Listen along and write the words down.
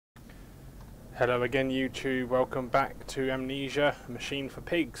Hello again YouTube, welcome back to Amnesia, a machine for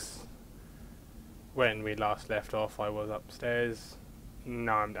pigs. When we last left off I was upstairs,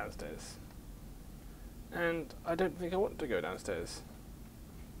 now I'm downstairs. And I don't think I want to go downstairs.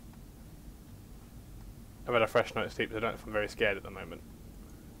 I've had a fresh night's sleep so I don't know if I'm very scared at the moment.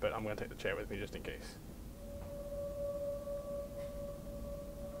 But I'm going to take the chair with me just in case.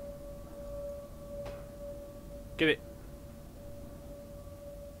 Get it!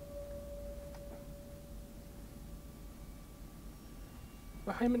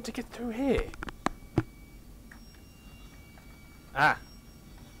 Well, how am I meant to get through here? Ah!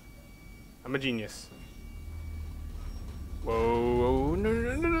 I'm a genius. Whoa, whoa, no,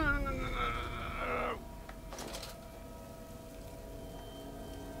 no, no, no, no, no, no.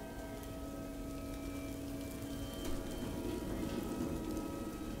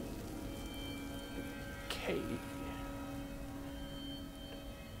 Okay.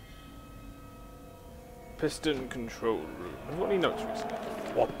 Piston control room. I've got any notes recently?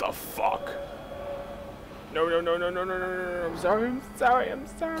 What the fuck? No, no, no, no, no, no, no, no, I'm sorry, I'm sorry, I'm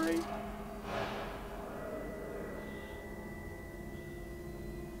sorry.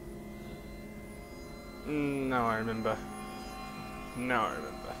 Now I remember. Now I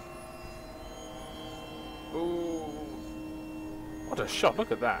remember. Ooh. What a shot,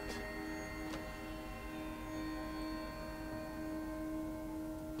 look at that.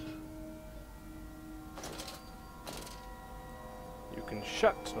 You can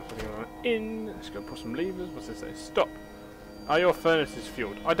shut, not putting anyone in. Let's go put some levers. What's this say? Stop. Are your furnaces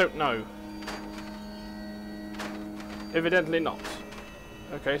fueled? I don't know. Evidently not.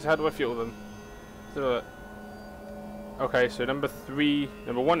 Okay, so how do I fuel them? So, okay, so number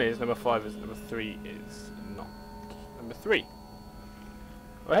 1 is, number 5 is, number 3 is not. Number 3.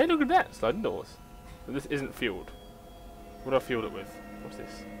 Oh hey, look at that! Sliding doors. So this isn't fueled. What do I fuel it with? What's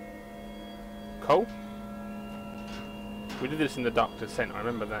this? Coal? We did this in the Dark Descent, I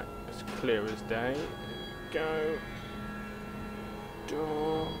remember that. It's clear as day. There we go.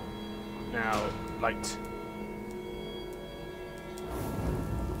 Door. Now, light.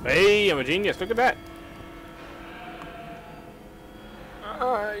 Hey, I'm a genius, look at that!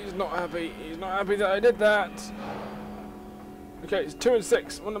 He's not happy. He's not happy that I did that. Okay, it's 2 and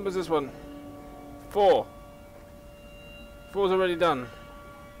 6. What number is this one? 4. 4's already done.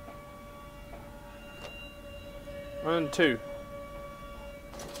 1 and 2.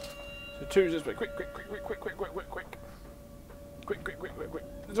 So 2's this way. Quick, quick, quick, quick, quick, quick, quick, quick, quick. Quick, quick, quick, quick, quick.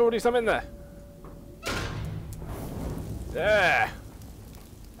 There's already some in there. There.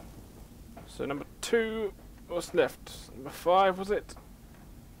 So number 2, what's left? Number 5, was it?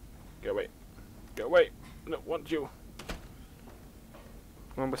 Go away. Go away. I don't want you.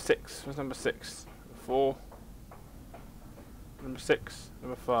 Number 6. What's number 6? 4. Number 6.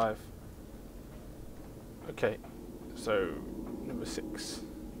 Number 5. Okay. So, number 6.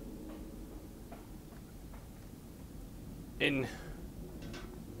 In. Is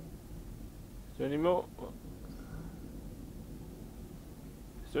there any more?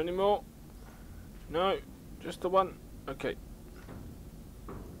 Is there any more? No, just the one. Okay.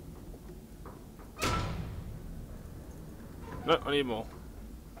 No, I need more.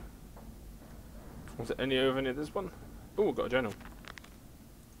 Was there any over near this one? Oh, I've got a journal.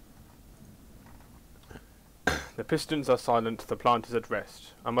 The pistons are silent, the plant is at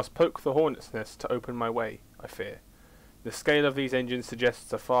rest. I must poke the hornet's nest to open my way, I fear. The scale of these engines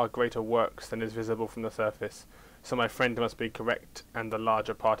suggests a far greater works than is visible from the surface, so my friend must be correct, and the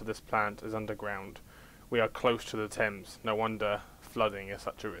larger part of this plant is underground. We are close to the Thames, no wonder flooding is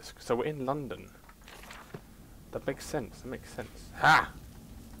such a risk. So we're in London. That makes sense, that makes sense. Ha!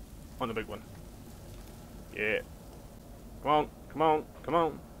 On the big one. Yeah. Come on, come on, come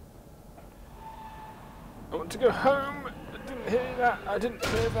on. I want to go home. I didn't hear that. I didn't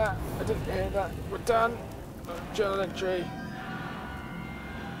hear that. I didn't hear that. We're done. Journal entry.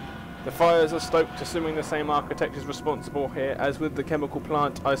 The fires are stoked, assuming the same architect is responsible here. As with the chemical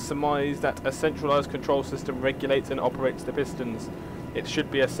plant, I surmise that a centralized control system regulates and operates the pistons. It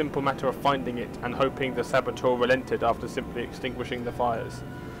should be a simple matter of finding it and hoping the saboteur relented after simply extinguishing the fires.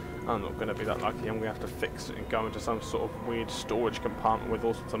 I'm not going to be that lucky. I'm going to have to fix it and go into some sort of weird storage compartment with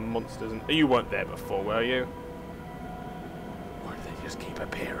all sorts of monsters. And you weren't there before, were you? Or do they just keep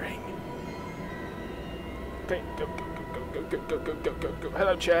appearing? Okay, go, go, go, go, go, go, go, go, go.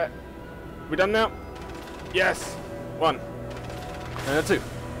 Hello, chat. We done now? Yes. 1. And a 2.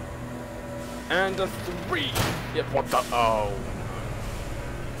 And a 3. Yep, what the? Oh.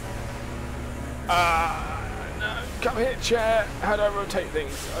 No. Come here, chair. How do I rotate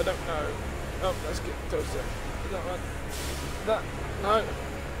things? I don't know. Oh, let's get toaster. That one. That. No.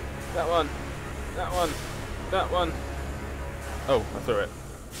 That one. That one. That one. Oh, I threw it.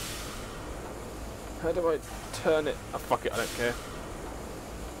 How do I turn it? Oh, fuck it, I don't care.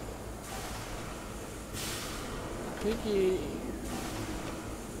 Piggy.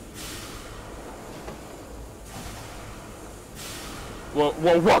 Whoa,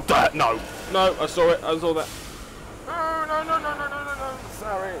 what the? No. No, I saw it. I saw that. No.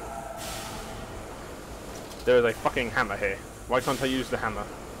 Sorry. There is a fucking hammer here. Why can't I use the hammer?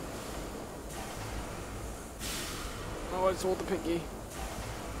 Oh, I saw the piggy.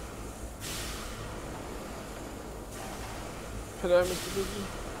 Hello, Mr. Piggy.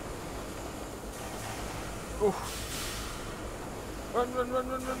 Oh. Run. He's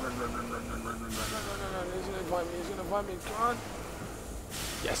gonna find me. Come on.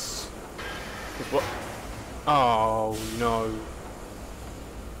 Yes. What? Oh no.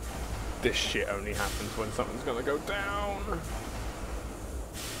 This shit only happens when something's gonna go down.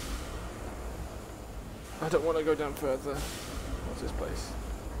 I don't want to go down further. What's this place?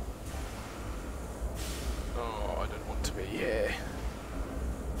 Oh, I don't want to be here.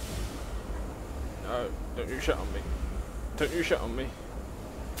 No, don't you shut on me. Don't you shut on me.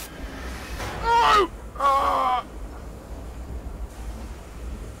 No! Ah!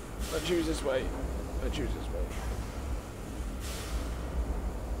 I choose this way. I choose this way.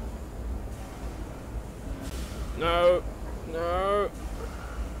 No. No.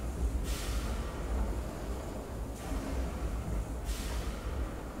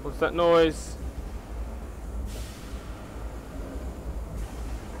 What's that noise?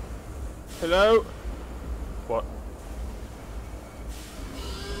 Hello? What?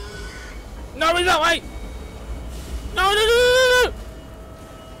 No, he's that way! No!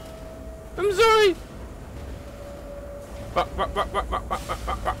 I'm sorry!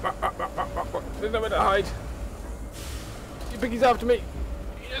 There's nowhere to hide. You piggy's after me.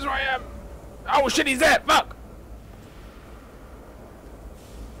 Here's where I am. Oh shit, he's there! Fuck!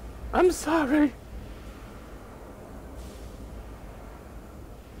 I'm sorry.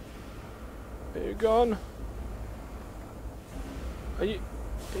 Are you gone? Are you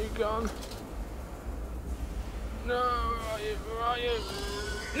gone? No, where are you?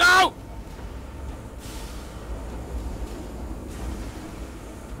 No!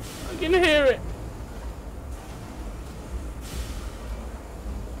 I can hear it.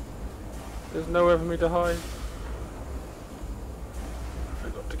 There's nowhere for me to hide. I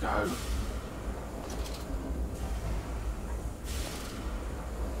forgot to go.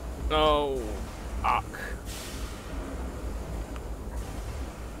 Oh, fuck.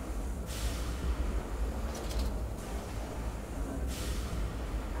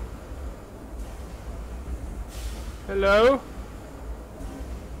 Hello?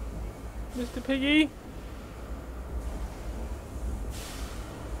 Mr. Piggy?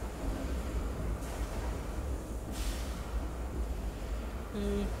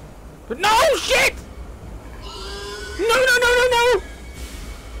 But no shit! No!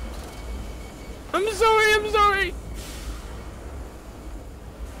 I'm sorry.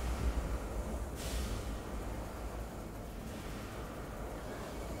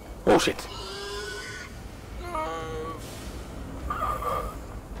 Oh shit.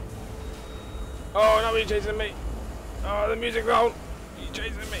 Oh, now he's chasing me. Oh, the music's on. He's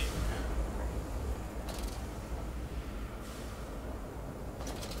chasing me.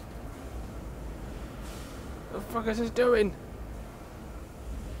 What the fuck is this doing?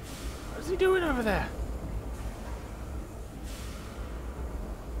 What's he doing over there?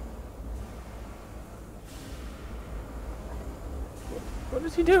 What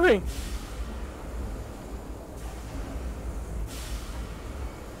is he doing?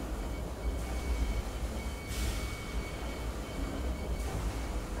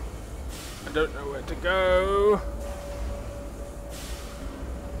 I don't know where to go.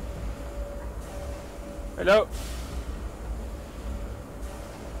 Hello?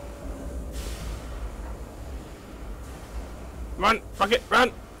 Run! Fuck it!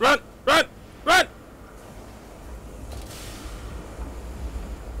 Run!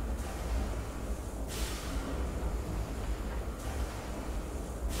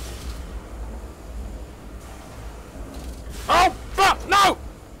 Oh, fuck! No!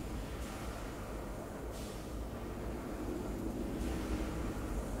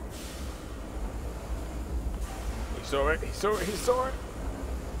 He saw it.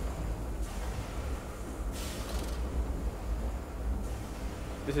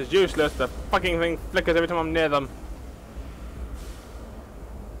 This is useless. The fucking thing flickers every time I'm near them.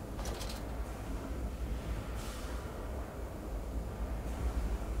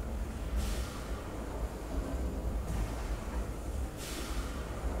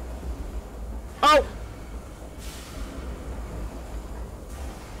 No!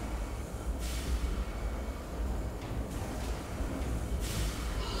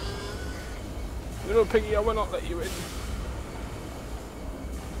 Little piggy, I will not let you in.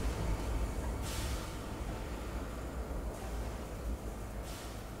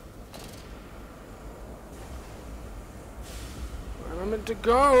 Where am I meant to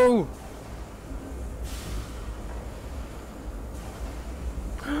go?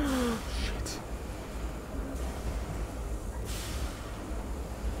 Shit.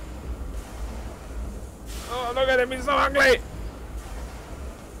 Oh, look at him, he's so ugly!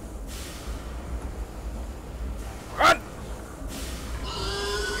 Run!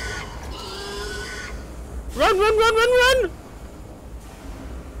 Run, run, run, run, run!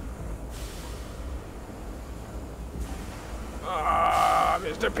 Ah,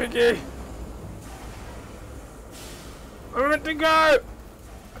 Mr. Piggy! I'm meant to go!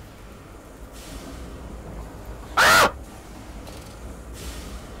 Ah!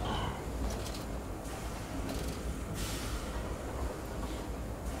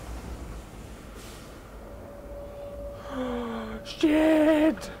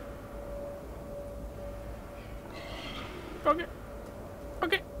 Shit! Okay.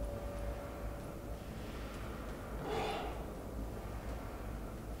 Okay.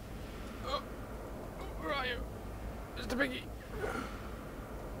 Oh, where are you? Mr. Piggy.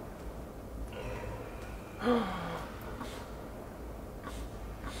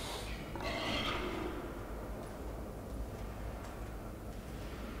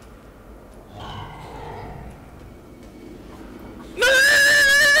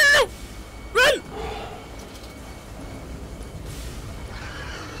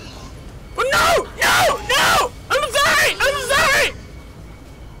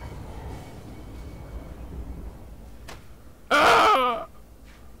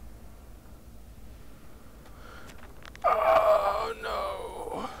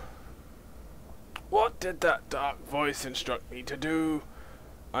 What did that dark voice instruct me to do?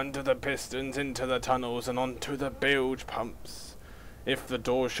 Under the pistons, into the tunnels, and onto the bilge pumps. If the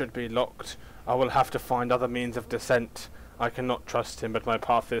doors should be locked, I will have to find other means of descent. I cannot trust him, but my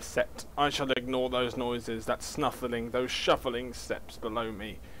path is set. I shall ignore those noises, that snuffling, those shuffling steps below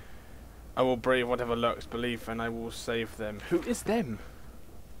me. I will brave whatever lurks beneath, and I will save them. Who is them?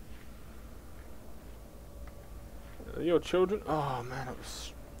 Are your children? Oh man, that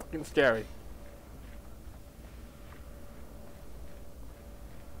was fucking scary.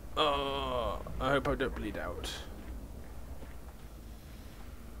 Oh, I hope I don't bleed out.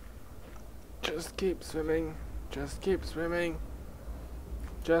 Just keep swimming. Just keep swimming.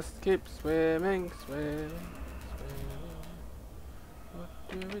 Just keep swimming, swim, swim. What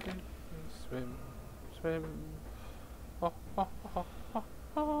do we do? Swim, swim. Oh, oh, oh, oh,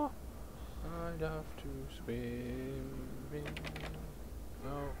 oh. I love to swim.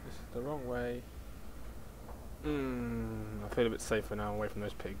 No, this is the wrong way. I feel a bit safer now away from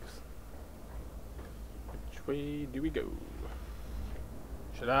those pigs. Which way do we go?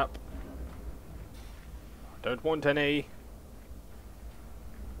 Shut up. I don't want any.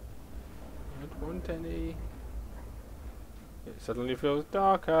 I don't want any. It suddenly feels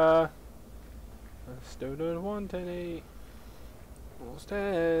darker. I still don't want any. More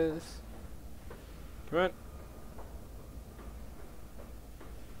stairs. Come on.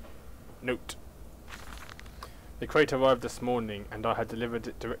 Note. The crate arrived this morning, and I had delivered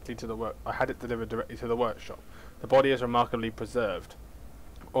it directly to the workshop. The body is remarkably preserved,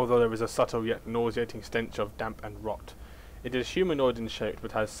 although there is a subtle yet nauseating stench of damp and rot. It is humanoid in shape,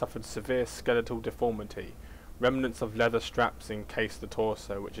 but has suffered severe skeletal deformity. Remnants of leather straps encase the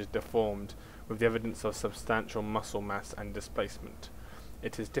torso, which is deformed, with the evidence of substantial muscle mass and displacement.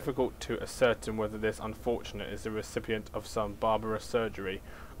 It is difficult to ascertain whether this unfortunate is the recipient of some barbarous surgery,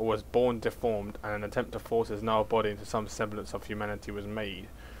 or was born deformed, and an attempt to force his gnarled body into some semblance of humanity was made.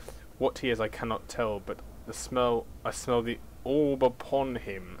 What he is I cannot tell, but I smell the orb upon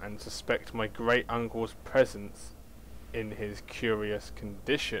him, and suspect my great uncle's presence in his curious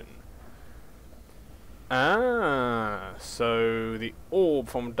condition. Ah, so the orb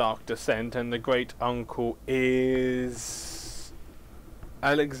from Dark Descent, and the great uncle is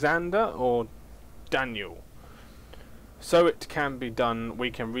Alexander or Daniel. So it can be done.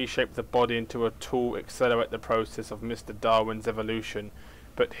 We can reshape the body into a tool, accelerate the process of Mr. Darwin's evolution.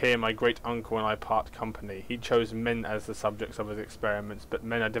 But here my great uncle and I part company. He chose men as the subjects of his experiments, but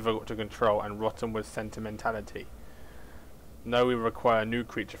men are difficult to control and rotten with sentimentality. No, we require a new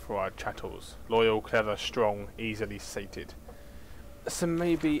creature for our chattels. Loyal, clever, strong, easily sated. So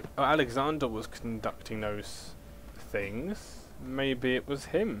maybe Alexander was conducting those things. Maybe it was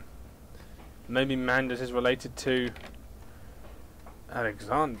him. Maybe Mandus is related to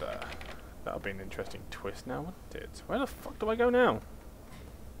Alexander. That'll be an interesting twist now, wouldn't it? Where the fuck do I go now?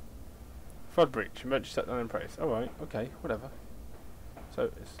 Flood breach. Emergency set down in place. Alright, okay, whatever.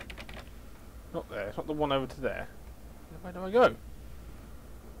 So, it's not there. It's not the one over to there. Where do I go?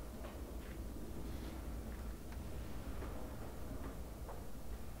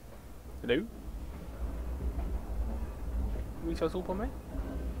 Hello? Retail Superman?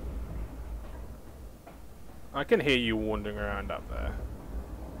 I can hear you wandering around up there.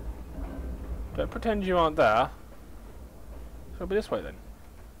 Don't pretend you aren't there. So it'll be this way then.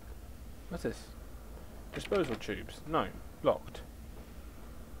 What's this? Disposal tubes. No. Locked.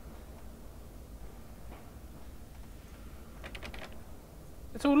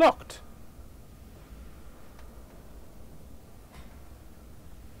 It's all locked.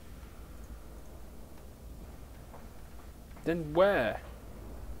 Then where?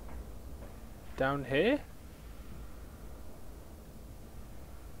 Down here?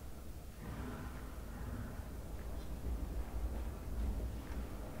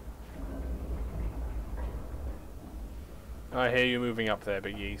 I hear you moving up there,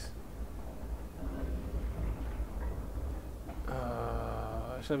 biggies.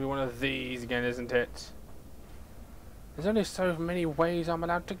 It's gonna be one of these again, isn't it? There's only so many ways I'm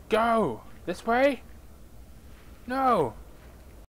allowed to go. This way? No.